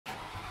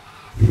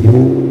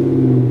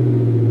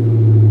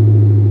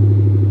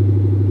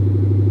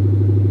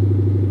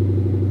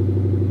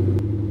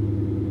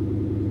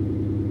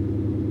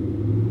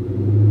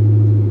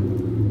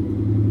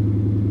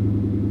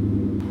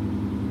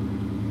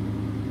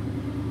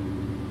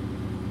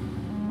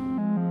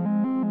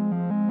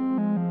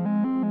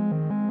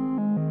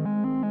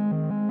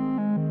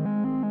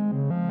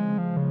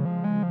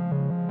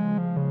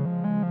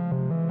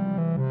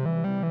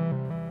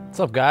What's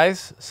up,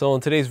 guys? So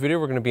in today's video,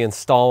 we're going to be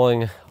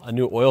installing a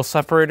new oil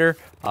separator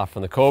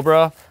from the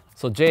Cobra.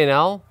 So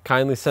J&L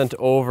kindly sent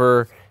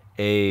over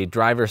a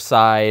driver's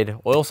side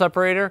oil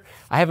separator.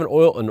 I have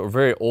a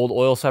very old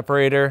oil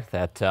separator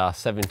that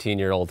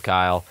 17-year-old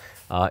Kyle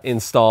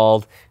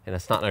installed, and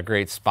it's not in a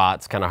great spot.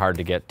 It's kind of hard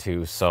to get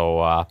to. So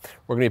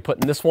we're going to be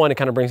putting this one. It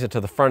kind of brings it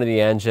to the front of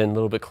the engine, a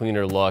little bit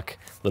cleaner look,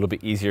 a little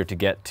bit easier to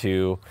get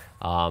to.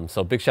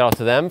 So big shout out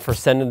to them for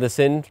sending this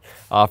in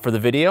for the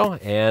video,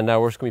 and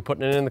we're just going to be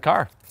putting it in the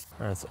car.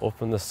 All right, let's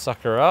open this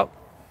sucker up.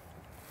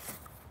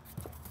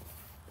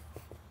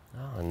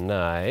 Oh,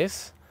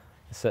 nice.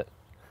 Sent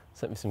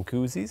me some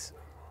koozies.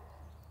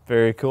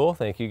 Very cool.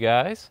 Thank you,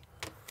 guys.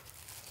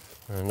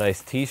 A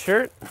nice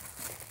t-shirt.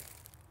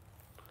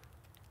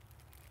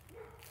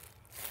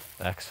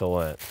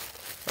 Excellent.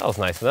 That was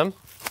nice of them.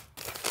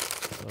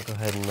 I'll go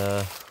ahead and,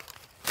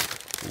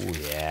 ooh,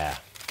 yeah.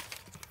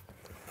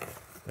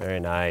 Very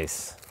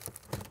nice.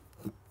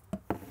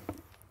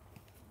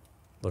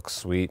 Looks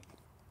sweet.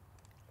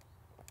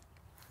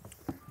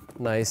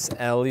 Nice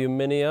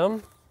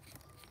aluminum.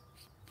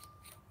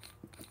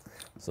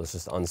 So it's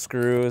just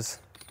unscrews.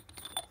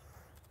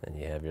 Then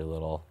you have your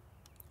little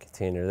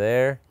container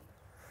there.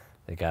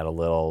 They got a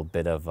little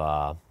bit of,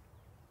 I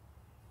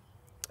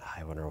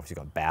wonder if you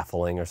got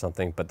baffling or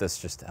something, but this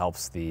just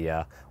helps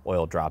the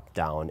oil drop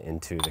down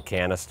into the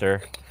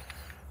canister,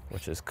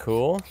 which is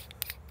cool.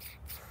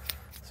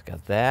 So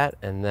got that,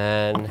 and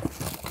then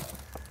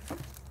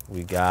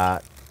we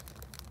got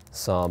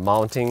some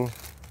mounting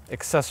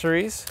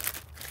accessories.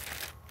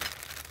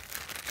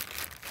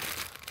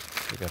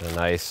 We got a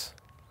nice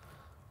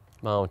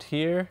mount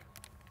here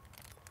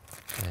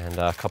and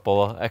a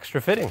couple of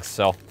extra fittings.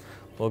 So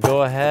we'll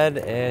go ahead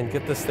and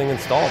get this thing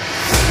installed.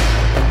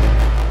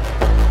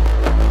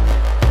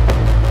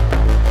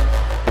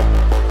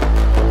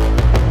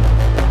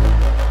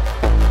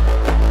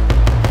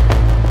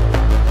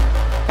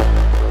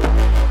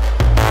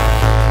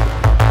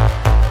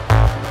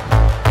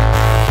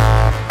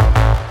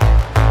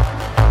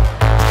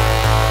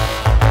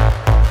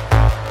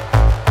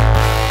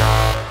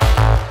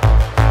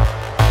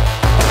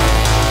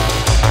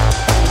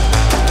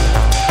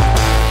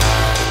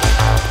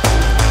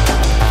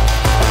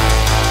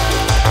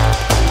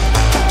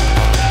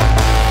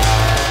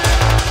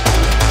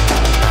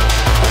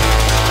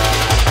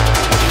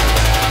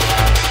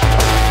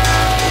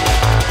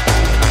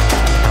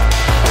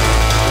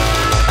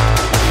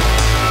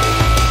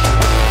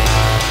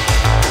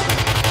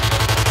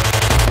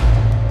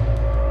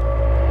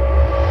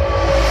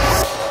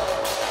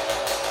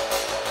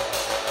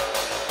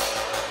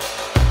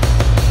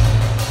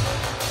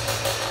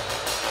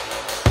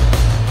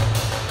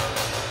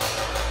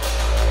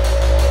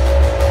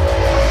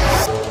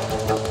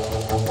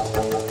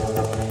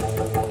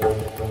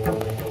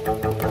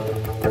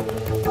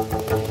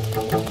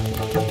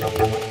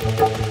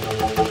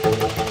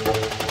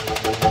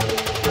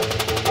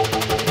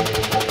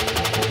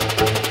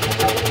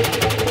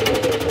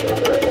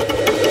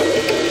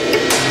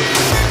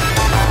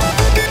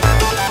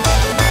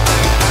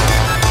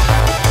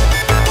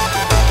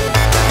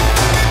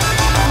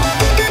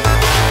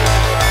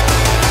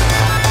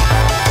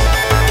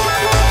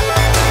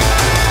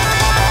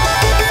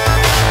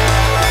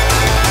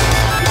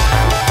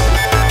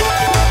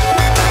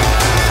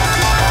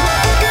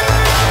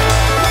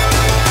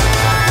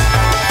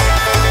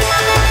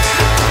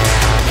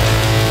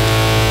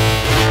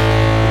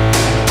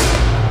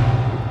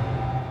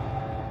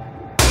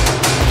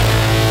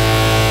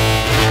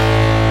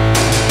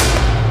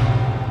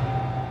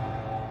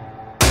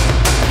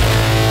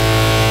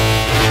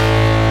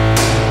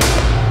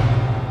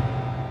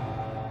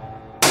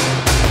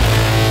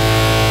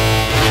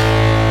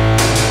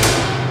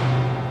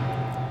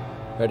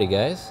 Ready,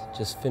 guys,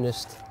 just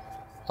finished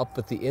up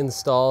with the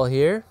install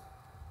here.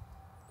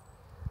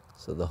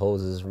 So the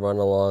hoses run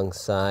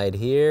alongside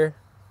here.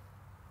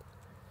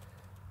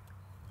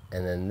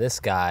 And then this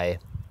guy,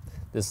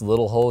 this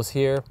little hose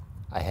here,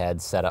 I had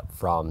set up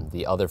from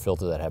the other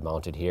filter that I had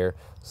mounted here.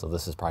 So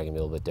this is probably gonna be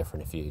a little bit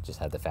different if you just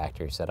had the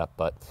factory set up,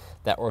 but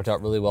that worked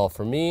out really well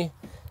for me.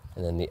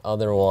 And then the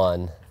other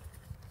one,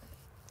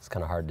 it's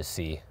kind of hard to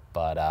see,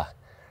 but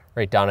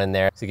right down in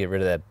there to get rid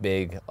of that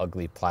big,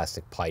 ugly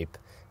plastic pipe.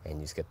 And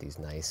you just get these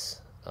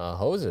nice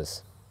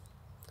hoses.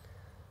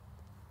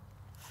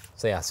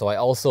 So yeah, so I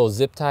also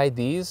zip tied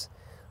these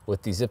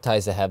with the zip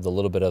ties that have the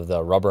little bit of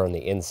the rubber on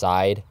the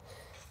inside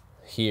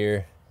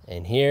here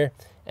and here.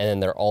 And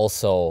then they're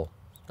also,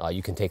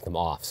 you can take them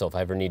off. So if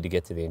I ever need to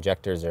get to the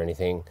injectors or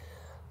anything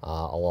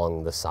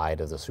along the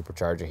side of the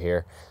supercharger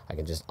here, I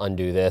can just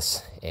undo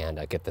this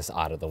and get this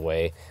out of the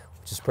way,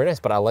 which is pretty nice.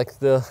 But I like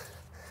the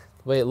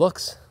way it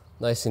looks,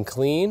 nice and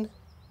clean.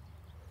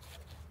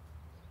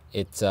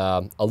 It's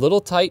a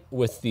little tight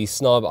with the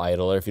snub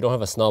idler. If you don't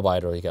have a snub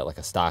idler, you got like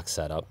a stock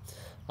setup,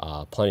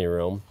 plenty of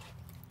room.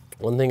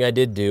 One thing I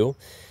did do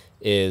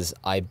is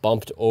I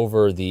bumped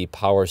over the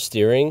power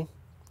steering,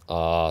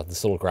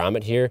 this little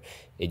grommet here.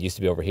 It used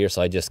to be over here,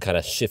 so I just kind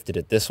of shifted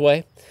it this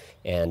way,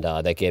 and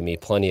that gave me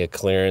plenty of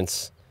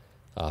clearance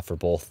for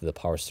both the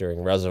power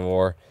steering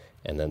reservoir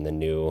and then the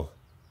new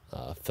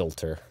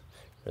filter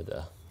or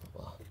the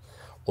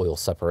oil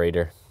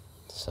separator.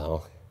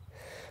 So,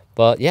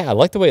 but yeah, I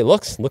like the way it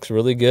looks. It looks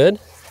really good.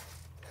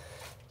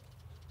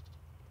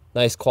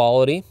 Nice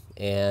quality,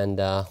 and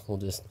we'll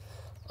just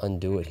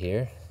undo it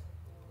here.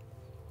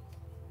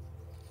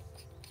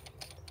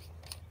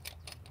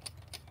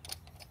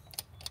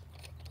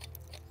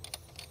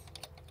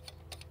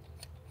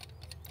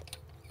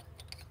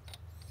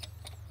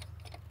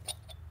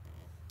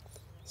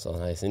 So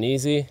nice and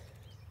easy.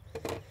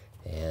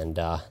 And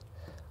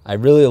I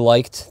really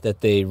liked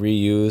that they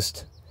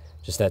reused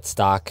just that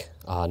stock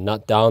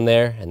nut down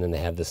there, and then they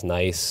have this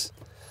nice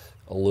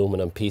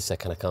aluminum piece that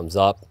kind of comes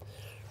up.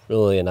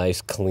 Really a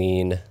nice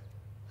clean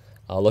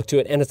look to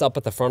it, and it's up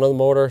at the front of the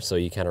motor, so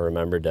you kind of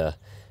remember to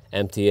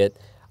empty it.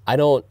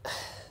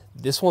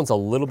 This one's a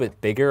little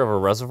bit bigger of a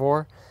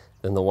reservoir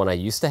than the one I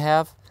used to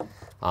have.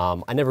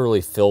 I never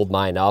really filled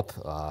mine up.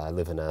 I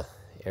live in an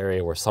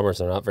area where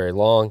summers are not very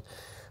long,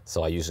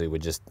 so I usually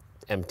would just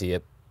empty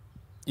it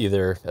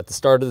either at the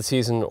start of the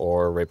season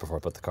or right before I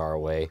put the car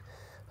away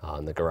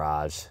in the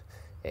garage.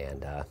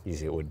 And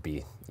usually it would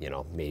be, you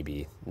know,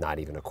 maybe not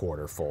even a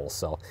quarter full.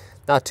 So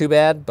not too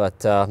bad, but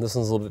this one's a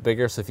little bit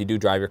bigger. So if you do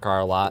drive your car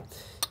a lot,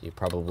 you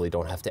probably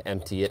don't have to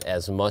empty it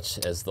as much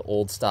as the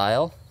old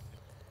style.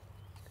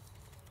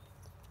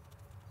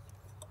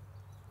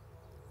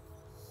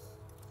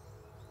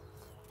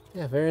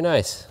 Yeah, very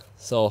nice.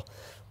 So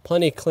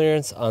plenty of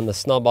clearance on the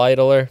snub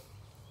idler,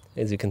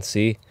 as you can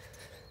see.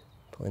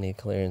 Plenty of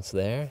clearance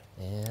there,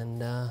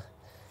 and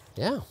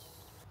yeah.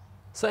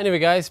 So anyway,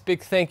 guys,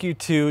 big thank you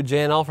to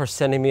J&L for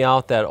sending me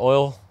out that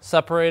oil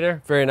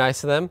separator. Very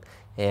nice of them,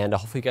 and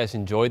hopefully you guys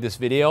enjoyed this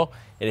video.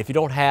 And if you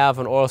don't have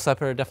an oil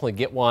separator, definitely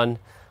get one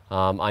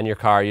on your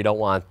car. You don't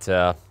want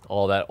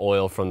all that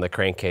oil from the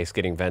crankcase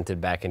getting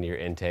vented back into your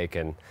intake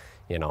and,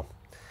 you know,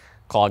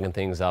 clogging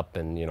things up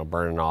and, you know,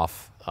 burning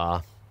off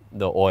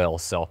the oil.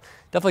 So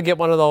definitely get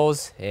one of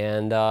those,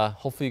 and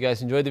hopefully you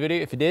guys enjoyed the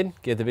video. If you did,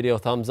 give the video a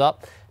thumbs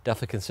up.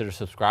 Definitely consider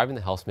subscribing.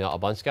 That helps me out a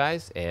bunch,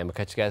 guys, and we'll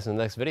catch you guys in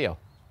the next video.